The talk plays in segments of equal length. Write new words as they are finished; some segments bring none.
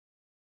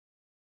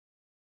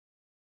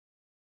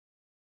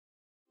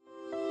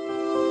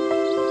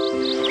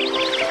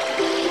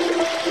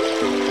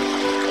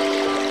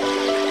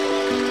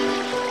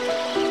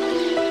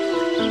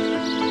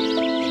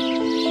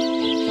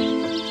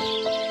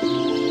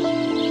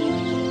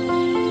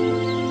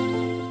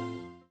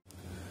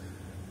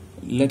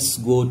let's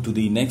go to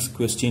the next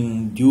question.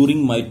 During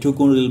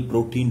mitochondrial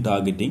protein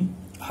targeting,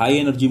 high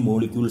energy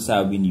molecules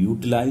have been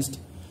utilized.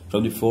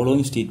 From the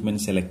following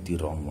statement, select the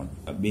wrong one.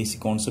 Basic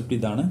concept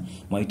ഇതാണ്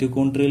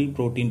mitochondrial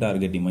protein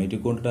targeting.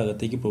 Mitochondria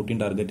അകത്തേക്ക് protein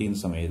target ചെയ്യുന്ന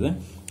സമയത്ത്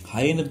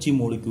high energy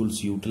molecules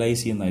utilize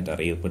ചെയ്യുന്നതായിട്ട്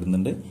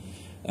അറിയപ്പെടുന്നുണ്ട്.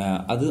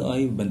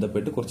 അതുമായി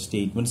ബന്ധപ്പെട്ട് കുറച്ച്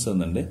statements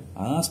തന്നിട്ടുണ്ട്.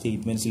 ആ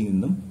സ്റ്റേറ്റ്മെന്റ്സിൽ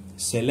നിന്നും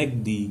സെലക്ട്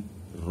ദി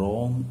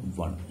റോങ്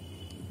വൺ,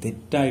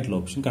 തെറ്റായിട്ടുള്ള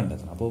ഓപ്ഷൻ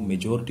കണ്ടെത്തണം. അപ്പോൾ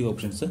മെജോറിറ്റി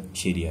ഓപ്ഷൻസ്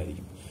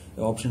ശരിയായിരിക്കും.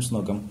 ഓപ്ഷൻസ്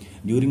നോക്കാം.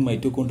 During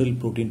mitochondrial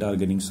protein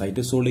targeting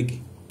cytosolic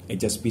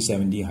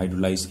HSP70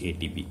 hydrolyze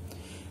ATP.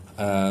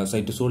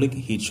 Cytosolic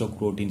heat shock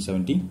protein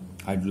 70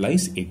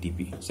 hydrolyze ATP.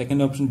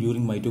 Second option,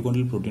 during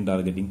mitochondrial protein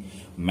targeting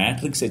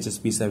matrix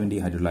HSP70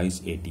 hydrolyze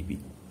ATP.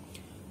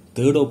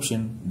 Third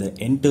option, the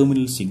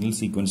N-terminal signal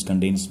sequence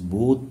contains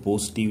both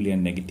positively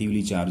and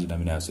negatively charged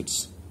amino acids.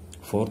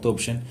 Fourth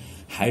option,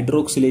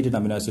 hydroxylated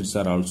amino acids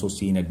are also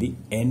seen at the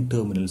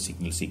N-terminal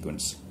signal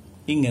sequence.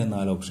 ഇങ്ങനെ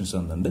 4 options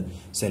തന്നിട്ടുണ്ട്.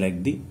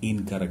 Select the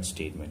incorrect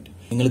statement.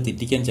 നിങ്ങൾ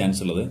തെറ്റിക്കാൻ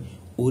chance ഉള്ളത്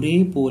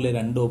ഒരേപോലെ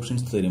 2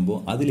 options തരുമ്പോൾ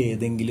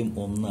അതിലേതെങ്കിലും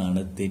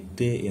ഒന്നാണ്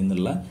തെറ്റ്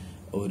എന്നുള്ള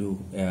ഒരു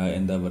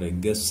എന്താ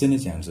പറയുക ഗസ്സിന്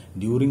chance.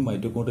 During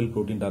mitochondrial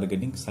protein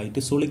targeting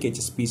cytosolic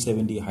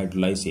HSP70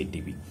 hydrolyse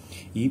ATP.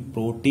 ഈ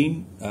പ്രോട്ടീൻ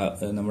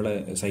നമ്മുടെ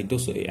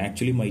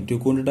ആക്ച്വലി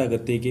മൈറ്റോകോൺഡ്രിയുടെ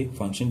അകത്തേക്ക്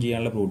ഫംഗ്ഷൻ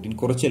ചെയ്യാനുള്ള പ്രോട്ടീൻ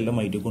കുറച്ചെല്ലാം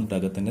മൈറ്റോകോൺഡ്രിയുടെ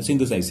അകത്ത് തന്നെ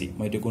സിന്തസൈസ് ചെയ്യും.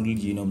 മൈറ്റോകോൺഡ്രിയൽ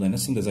ജീനോം തന്നെ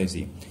സിന്തസൈസ്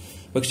ചെയ്യും.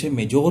 പക്ഷേ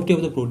മെജോറിറ്റി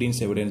ഓഫ് ദ പ്രോട്ടീൻസ്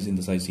എവിടെയാണ്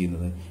സിന്തസൈസ്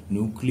ചെയ്യുന്നത്?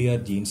 ന്യൂക്ലിയർ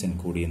ജീൻസ്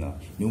എൻകോഡ് ചെയ്യുന്നത്.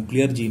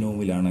 ന്യൂക്ലിയർ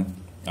ജീനോമിലാണ്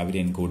അവർ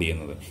എൻകോഡ്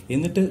ചെയ്യുന്നത്.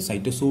 എന്നിട്ട്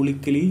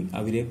സൈറ്റോസോളിക്കലി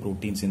അവരെ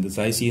പ്രോട്ടീൻ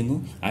സിന്തസൈസ് ചെയ്യുന്നു.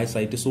 ആ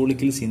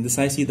സൈറ്റോസോളിക്കലി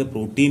സിന്തസൈസ് ചെയ്ത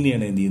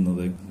പ്രോട്ടീനെയാണ് എന്ത്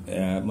ചെയ്യുന്നത്?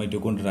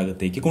 മൈറ്റോകോൺഡ്രിയ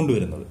അകത്തേക്ക്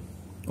കൊണ്ടുവരുന്നത്.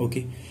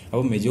 ഓക്കെ,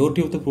 അപ്പോൾ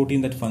majority of the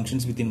protein that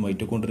functions within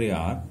mitochondria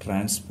R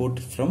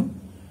transport from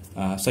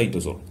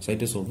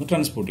സൈറ്റോസോളിന്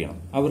transport ചെയ്യണം.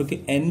 അവർക്ക്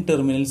N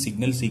ടെർമിനൽ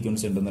സിഗ്നൽ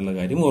സീക്വൻസ് ഉണ്ടെന്നുള്ള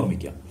കാര്യം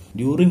ഓർമ്മിക്കാം.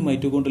 During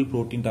mitochondrial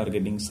protein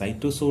targeting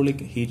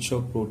cytosolic heat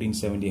shock protein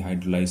 70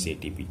 hydrolyse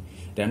ATP.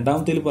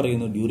 രണ്ടാമത്തേൽ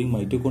പറയുന്നു during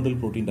mitochondrial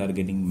protein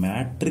targeting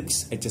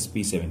matrix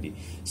HSP70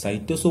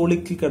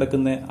 സൈറ്റോസോളിക്കിൽ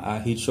കിടക്കുന്ന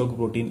heat shock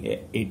protein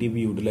ATP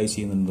utilise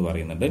ചെയ്യുന്നുണ്ടെന്ന്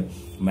പറയുന്നുണ്ട്.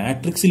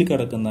 മാട്രിക്സിൽ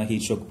കിടക്കുന്ന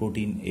heat shock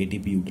protein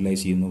ATP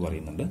utilise ചെയ്യുന്നു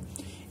പറയുന്നുണ്ട്.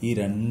 ഈ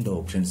 2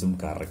 ഓപ്ഷൻസും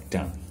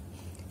കറക്റ്റാണ്.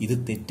 ഇത്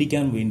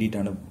തെറ്റിക്കാൻ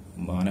വേണ്ടിയിട്ടാണ്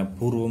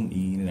മനഃപൂർവ്വം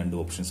ഈ 2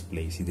 ഓപ്ഷൻസ്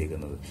പ്ലേസ്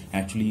ചെയ്തേക്കുന്നത്.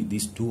 Actually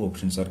these 2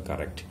 options are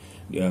correct.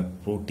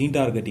 Protein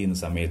target ചെയ്യുന്ന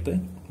സമയത്ത്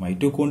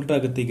മൈറ്റോകോൺഡ്രിയ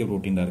അകത്തേക്ക്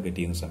പ്രോട്ടീൻ ടാർഗറ്റ്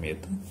ചെയ്യുന്ന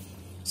സമയത്ത്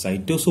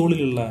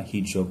സൈറ്റോസോളിലുള്ള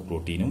ഹീറ്റ് ഷോക്ക്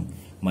പ്രോട്ടീനും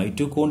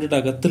മൈറ്റോകോൺഡ്രിയയുടെ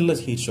അകത്തുള്ള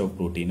ഹീറ്റ് ഷോക്ക്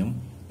പ്രോട്ടീനും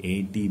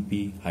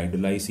ATP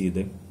ഹൈഡ്രോലൈസ്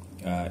ചെയ്ത്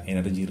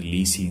എനർജി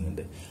റിലീസ്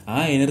ചെയ്യുന്നുണ്ട്. ആ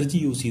എനർജി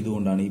യൂസ്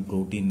ചെയ്തുകൊണ്ടാണ് ഈ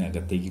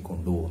പ്രോട്ടീനകത്തേക്ക്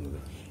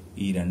കൊണ്ടുപോകുന്നത്.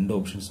 ഈ 2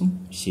 ഓപ്ഷൻസും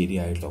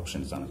ശരിയായിട്ടുള്ള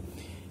ഓപ്ഷൻസ് ആണ്.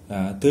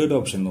 തേർഡ്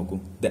ഓപ്ഷൻ നോക്കൂ.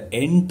 The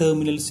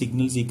N-terminal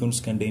signal sequence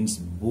contains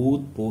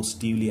both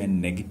positively and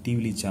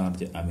negatively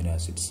charged amino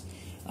acids.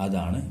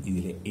 അതാണ്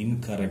ഇതിലെ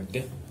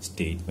ഇൻകറക്റ്റ്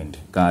സ്റ്റേറ്റ്മെന്റ്.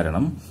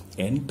 കാരണം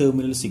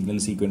N-terminal signal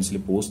സീക്വൻസിൽ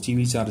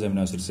positively charge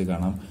amino acids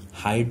കാണാം,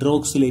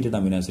 ഹൈഡ്രോക്സിലേറ്റഡ്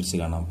അമിനോ ആസിഡ്സ്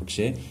കാണാം,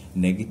 പക്ഷേ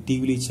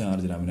നെഗറ്റീവ്ലി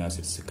ചാർജ്ഡ് അമിനോ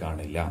ആസിഡ്സ്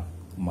കാണില്ല.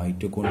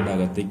 മൈറ്റോകോൺഡ്രിയ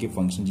അകത്തേക്ക്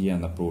ഫംഗ്ഷൻ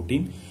ചെയ്യാവുന്ന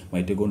പ്രോട്ടീൻ,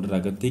 മൈറ്റോകോൺഡ്രിയ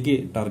അകത്തേക്ക്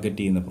ടാർഗറ്റ്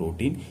ചെയ്യുന്ന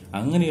പ്രോട്ടീൻ,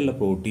 അങ്ങനെയുള്ള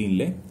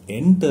പ്രോട്ടീനിലെ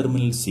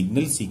N-terminal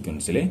signal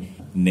സീക്വൻസിലെ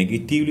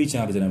negatively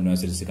charged amino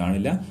acids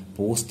കാണില്ല,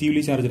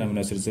 പോസിറ്റീവ്ലി ചാർജ്ഡ്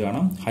അമിനോ ആസിഡ്സ്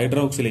കാണാം,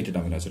 ഹൈഡ്രോക്സിലേറ്റഡ്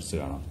അമിനോ ആസിഡ്സ്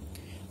കാണാം.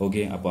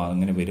 ഓക്കെ, അപ്പോൾ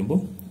അങ്ങനെ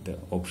വരുമ്പോൾ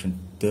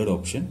third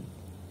option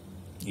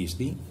is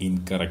the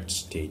incorrect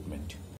statement.